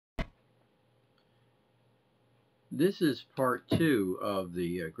This is part 2 of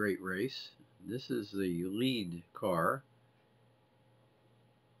the great race. This is the lead car,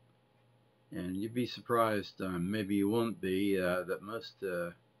 and you'd be surprised, maybe you won't be,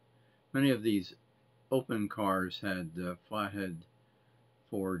 that many of these open cars had flathead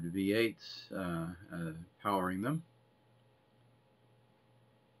Ford V8s powering them.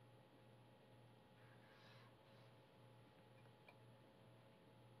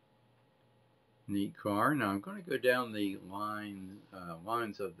 Neat car. Now I'm going to go down the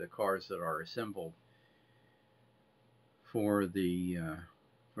lines of the cars that are assembled for the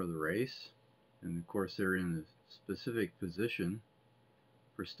race, and of course they're in a specific position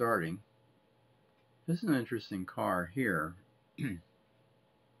for starting. This is an interesting car here.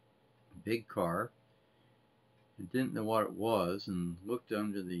 Big car. I didn't know what it was and looked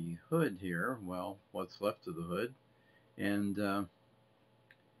under the hood here. Well, what's left of the hood, and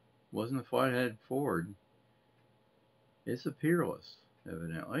wasn't a flathead Ford. It's a Peerless,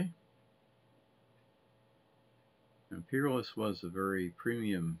 evidently. And Peerless was a very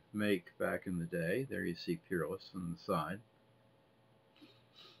premium make back in the day. There you see Peerless on the side.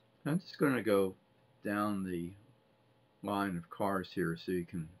 I'm just going to go down the line of cars here so you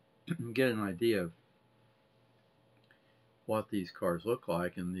can get an idea of what these cars look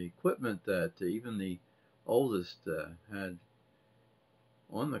like and the equipment that even the oldest had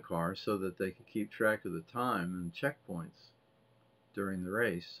on the car so that they could keep track of the time and checkpoints during the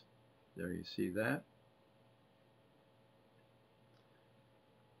race. There you see that.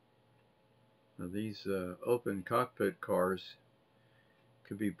 Now these open cockpit cars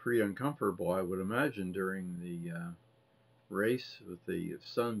could be pretty uncomfortable, I would imagine, during the race with the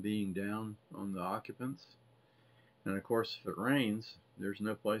sun being down on the occupants. And of course, if it rains, there's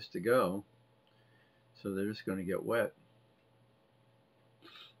no place to go, so they're just going to get wet.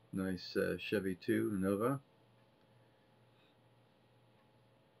 Nice Chevy 2 Nova.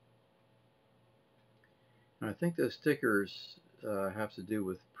 And I think those stickers have to do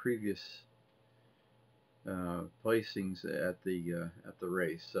with previous placings at the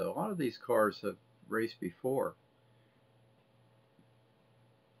race. So a lot of these cars have raced before.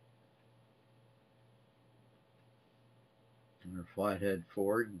 And they're flathead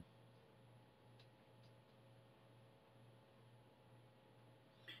Ford.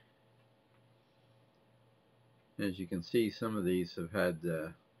 As you can see, some of these have had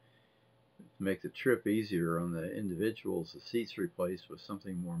to make the trip easier on the individuals. The seats replaced with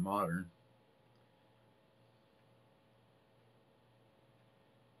something more modern.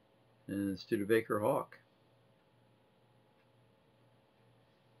 And Studebaker Hawk.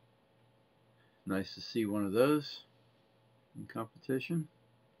 Nice to see one of those in competition.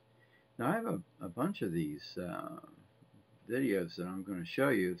 Now I have a bunch of these videos that I'm going to show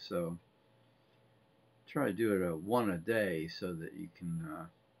you, so try to do it one a day so that you can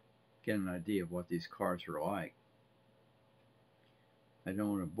get an idea of what these cars are like. I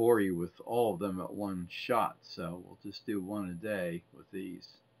don't want to bore you with all of them at one shot, so we'll just do one a day with these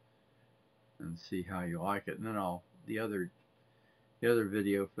and see how you like it. And then the other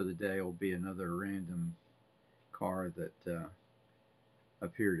video for the day will be another random car that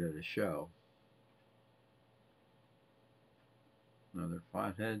appeared at a show. Another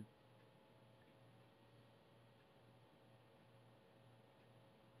flathead.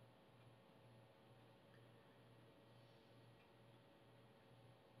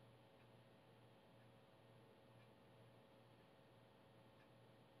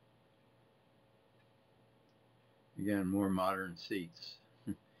 Again, more modern seats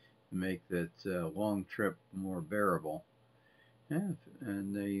to make that long trip more bearable. Yeah,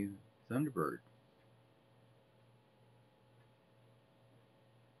 and the Thunderbird.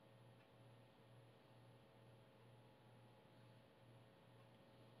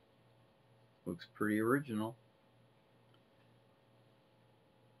 Looks pretty original.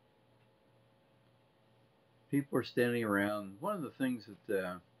 People are standing around. One of the things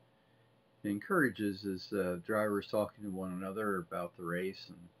that encourages is drivers talking to one another about the race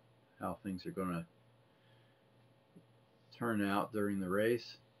and how things are going to turn out during the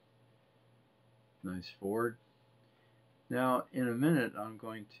race. Nice Ford. Now in a minute I'm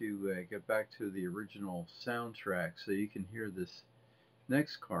going to get back to the original soundtrack so you can hear this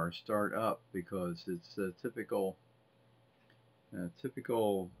next car start up, because it's a typical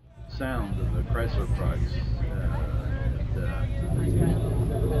sound of the Chrysler trucks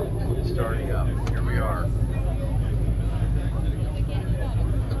starting up. Here we are.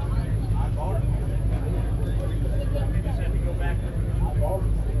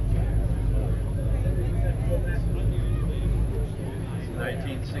 It's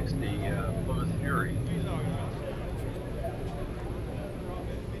 1960 Plymouth Fury.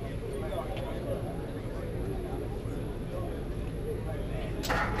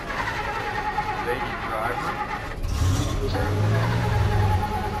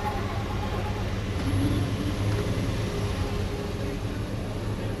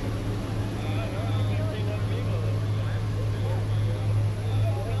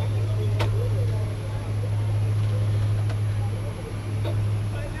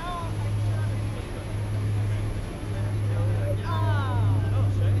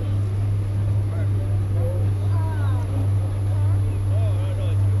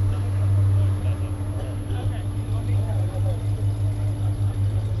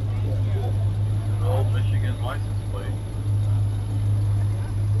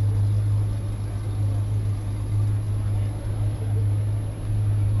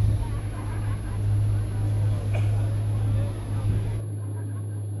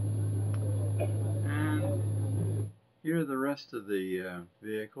 here are the rest of the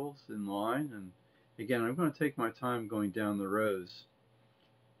vehicles in line, and again, I'm going to take my time going down the rows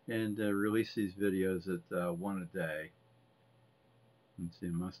and release these videos at one a day. You can see a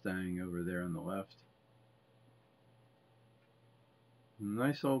Mustang over there on the left.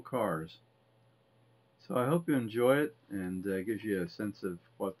 Nice old cars. So I hope you enjoy it, and gives you a sense of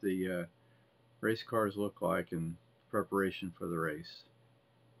what the race cars look like in preparation for the race.